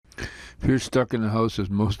If you're stuck in the house,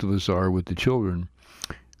 as most of us are with the children,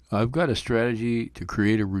 I've got a strategy to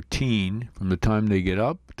create a routine from the time they get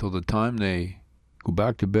up till the time they go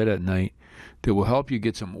back to bed at night that will help you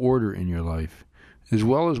get some order in your life, as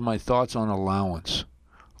well as my thoughts on allowance.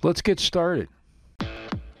 Let's get started.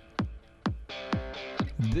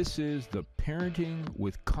 This is the Parenting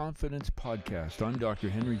with Confidence podcast. I'm Dr.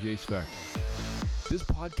 Henry J. Speck. This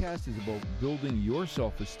podcast is about building your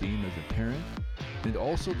self-esteem as a parent and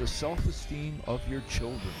also the self-esteem of your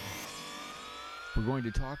children. We're going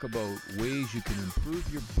to talk about ways you can improve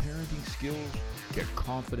your parenting skills, get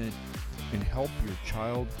confident, and help your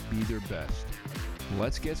child be their best.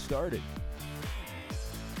 Let's get started.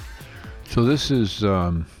 So this is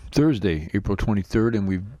Thursday, April 23rd, and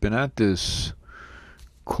we've been at this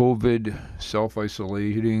COVID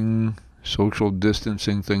self-isolating, social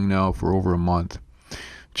distancing thing now for over a month.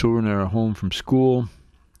 Children are home from school,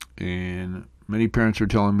 and many parents are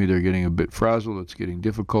telling me they're getting a bit frazzled. It's getting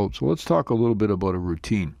difficult. So let's talk a little bit about a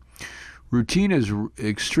routine. Routine is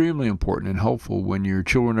extremely important and helpful when your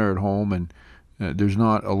children are at home and there's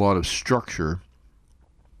not a lot of structure.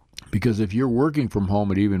 Because if you're working from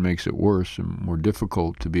home, it even makes it worse and more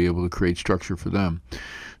difficult to be able to create structure for them.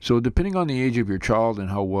 So depending on the age of your child and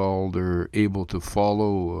how well they're able to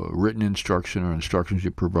follow written instruction or instructions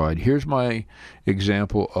you provide, here's my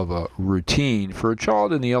example of a routine for a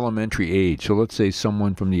child in the elementary age. So let's say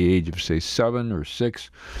someone from the age of, say, 7 or 6,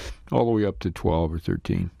 all the way up to 12 or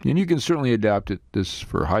 13. And you can certainly adapt this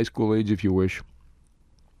for high school age if you wish,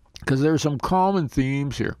 because there are some common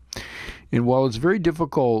themes here. And while it's very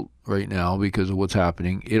difficult right now because of what's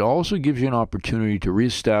happening, it also gives you an opportunity to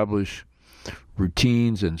reestablish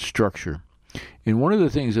routines and structure. And one of the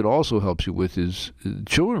things it also helps you with is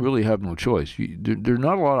children really have no choice. There are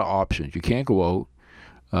not a lot of options. You can't go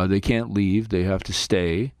out. They can't leave. They have to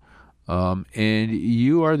stay. And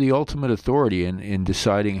you are the ultimate authority in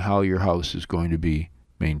deciding how your house is going to be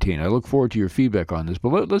maintained. I look forward to your feedback on this,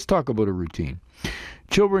 but let's talk about a routine.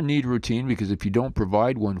 Children need routine because if you don't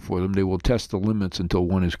provide one for them, they will test the limits until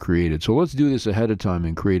one is created. So let's do this ahead of time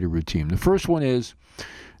and create a routine. The first one is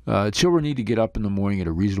children need to get up in the morning at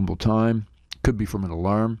a reasonable time. Could be from an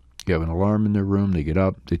alarm. You have an alarm in their room. They get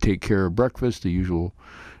up. They take care of breakfast. The usual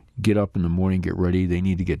get up in the morning, get ready. They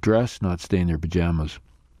need to get dressed, not stay in their pajamas.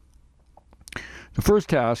 The first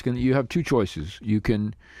task, and you have two choices. You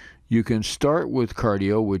can start with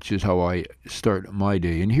cardio, which is how I start my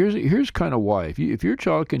day. And here's kind of why. If your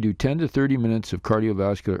child can do 10 to 30 minutes of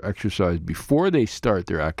cardiovascular exercise before they start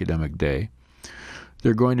their academic day,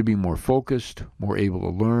 they're going to be more focused, more able to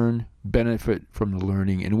learn, benefit from the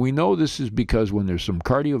learning. And we know this is because when there's some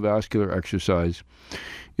cardiovascular exercise,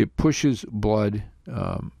 it pushes blood,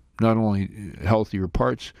 not only healthier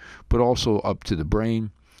parts, but also up to the brain,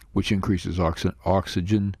 which increases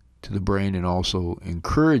oxygen to the brain and also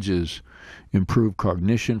encourages improved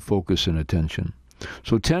cognition, focus, and attention.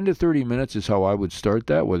 So 10 to 30 minutes is how I would start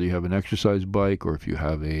that, whether you have an exercise bike or if you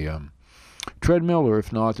have a treadmill, or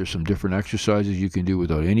if not, there's some different exercises you can do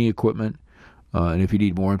without any equipment. And if you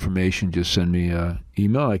need more information, just send me an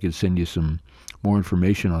email. I can send you some more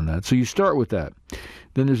information on that. So you start with that.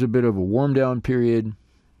 Then there's a bit of a warm down period.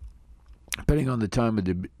 Depending on the time of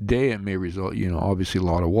the day, it may result, obviously a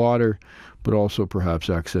lot of water, but also perhaps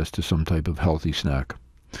access to some type of healthy snack.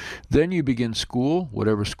 Then you begin school,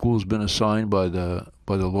 whatever school's been assigned by the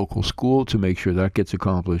local school, to make sure that gets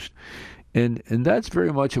accomplished. And that's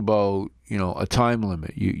very much about, a time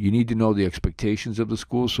limit. You need to know the expectations of the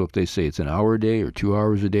school. So if they say it's an hour a day or 2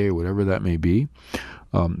 hours a day or whatever that may be,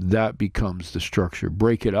 that becomes the structure.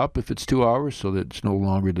 Break it up if it's 2 hours so that it's no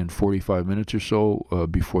longer than 45 minutes or so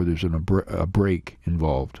before there's a break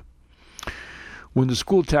involved. When the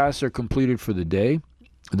school tasks are completed for the day,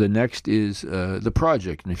 the next is the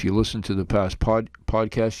project. And if you listen to the past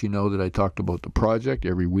podcast, you know that I talked about the project.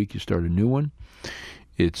 Every week you start a new one.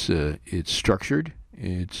 It's structured.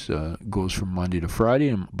 It goes from Monday to Friday,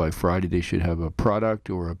 and by Friday they should have a product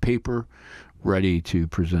or a paper ready to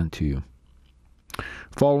present to you.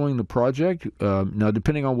 Following the project, now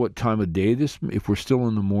depending on what time of day if we're still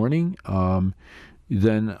in the morning,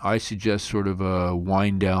 then I suggest sort of a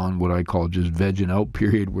wind down, what I call just vegging out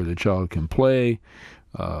period, where the child can play,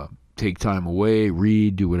 take time away,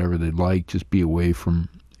 read, do whatever they'd like, just be away from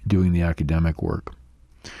doing the academic work.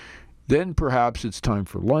 Then perhaps it's time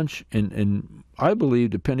for lunch, and I believe,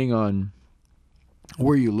 depending on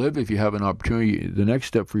where you live, if you have an opportunity, the next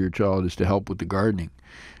step for your child is to help with the gardening.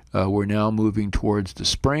 We're now moving towards the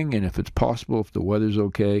spring, and if it's possible, if the weather's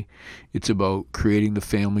okay, it's about creating the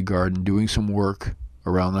family garden, doing some work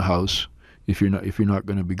around the house. if you're not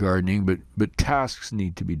going to be gardening, but tasks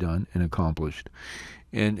need to be done and accomplished.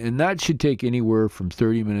 And that should take anywhere from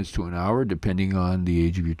 30 minutes to an hour, depending on the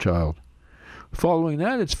age of your child. Following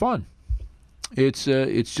that, it's fun. It's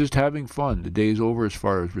just having fun. The day is over as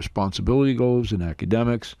far as responsibility goes and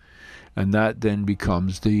academics, and that then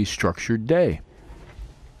becomes the structured day.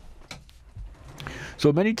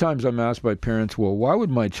 So many times I'm asked by parents, well, why would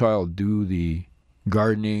my child do the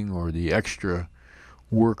gardening or the extra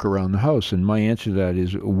work around the house? And my answer to that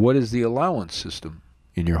is, what is the allowance system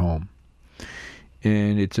in your home?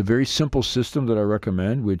 And it's a very simple system that I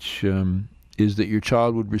recommend, which is that your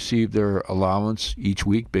child would receive their allowance each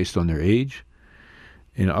week based on their age.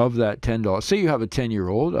 And of that $10, say you have a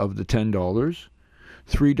 10-year-old, of the $10,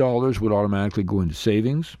 $3 would automatically go into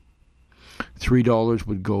savings, $3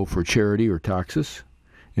 would go for charity or taxes,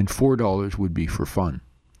 and $4 would be for fun.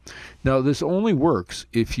 Now, this only works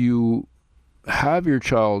if you have your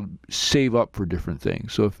child save up for different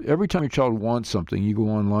things. So if every time your child wants something, you go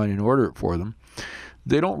online and order it for them,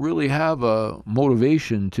 they don't really have a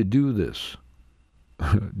motivation to do this,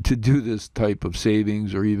 to do this type of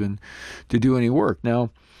savings or even to do any work.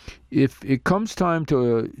 Now, if it comes time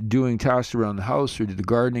to doing tasks around the house or do the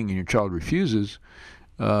gardening and your child refuses,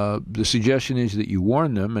 the suggestion is that you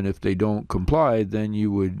warn them, and if they don't comply, then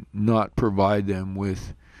you would not provide them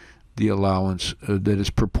with the allowance that is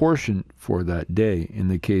proportioned for that day. In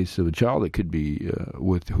the case of a child, it could be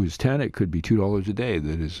who's 10, it could be $2 a day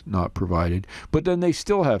that is not provided. But then they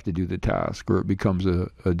still have to do the task, or it becomes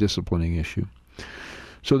a disciplining issue.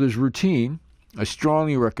 So there's routine. I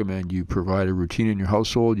strongly recommend you provide a routine in your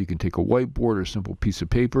household. You can take a whiteboard or a simple piece of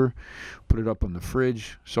paper, put it up on the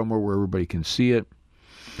fridge, somewhere where everybody can see it.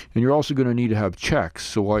 And you're also going to need to have checks.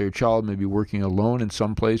 So while your child may be working alone in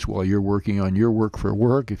some place, while you're working on your work for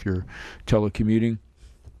work, if you're telecommuting,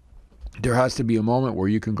 there has to be a moment where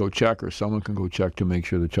you can go check, or someone can go check, to make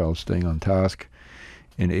sure the child's staying on task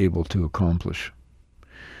and able to accomplish.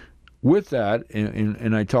 With that,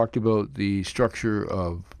 and I talked about the structure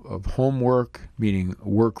of homework, meaning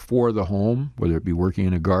work for the home, whether it be working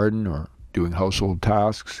in a garden or doing household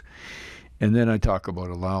tasks. And then I talk about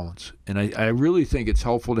allowance. And I really think it's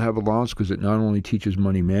helpful to have allowance because it not only teaches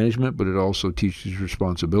money management, but it also teaches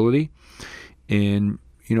responsibility and,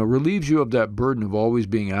 relieves you of that burden of always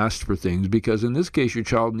being asked for things, because in this case, your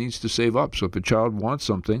child needs to save up. So if a child wants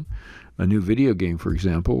something, a new video game, for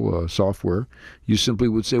example, software, you simply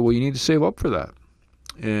would say, well, you need to save up for that.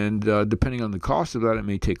 And depending on the cost of that, it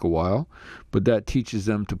may take a while, but that teaches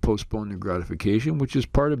them to postpone their gratification, which is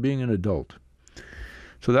part of being an adult.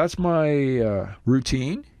 So that's my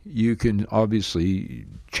routine. You can obviously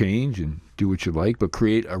change and do what you like, but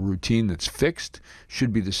create a routine that's fixed.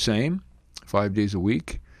 Should be the same 5 days a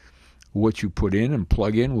week. What you put in and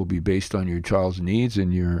plug in will be based on your child's needs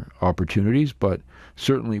and your opportunities, but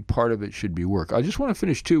certainly part of it should be work. I just want to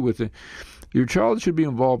finish too with your child should be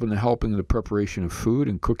involved in the helping in the preparation of food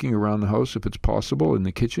and cooking around the house if it's possible, in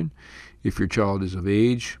the kitchen. If your child is of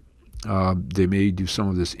age, they may do some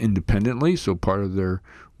of this independently, so part of their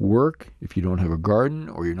work, if you don't have a garden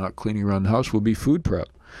or you're not cleaning around the house, will be food prep.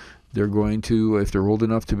 They're going to, if they're old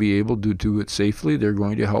enough to be able to do it safely, they're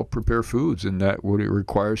going to help prepare foods, and that would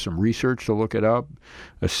require some research to look it up,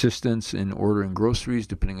 assistance in ordering groceries,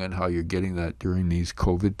 depending on how you're getting that during these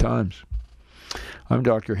COVID times. I'm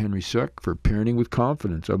Dr. Henry Suck for Parenting with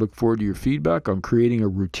Confidence. I look forward to your feedback on creating a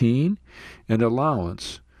routine and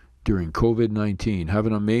allowance during COVID-19. Have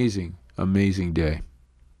an amazing, amazing day.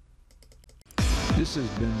 This has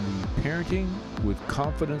been the Parenting with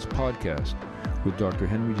Confidence podcast with Dr.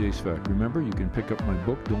 Henry J. Svec. Remember, you can pick up my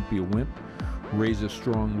book, Don't Be a Wimp, Raise a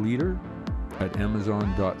Strong Leader, at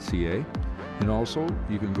Amazon.ca. And also,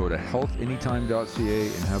 you can go to healthanytime.ca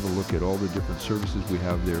and have a look at all the different services we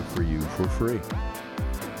have there for you for free.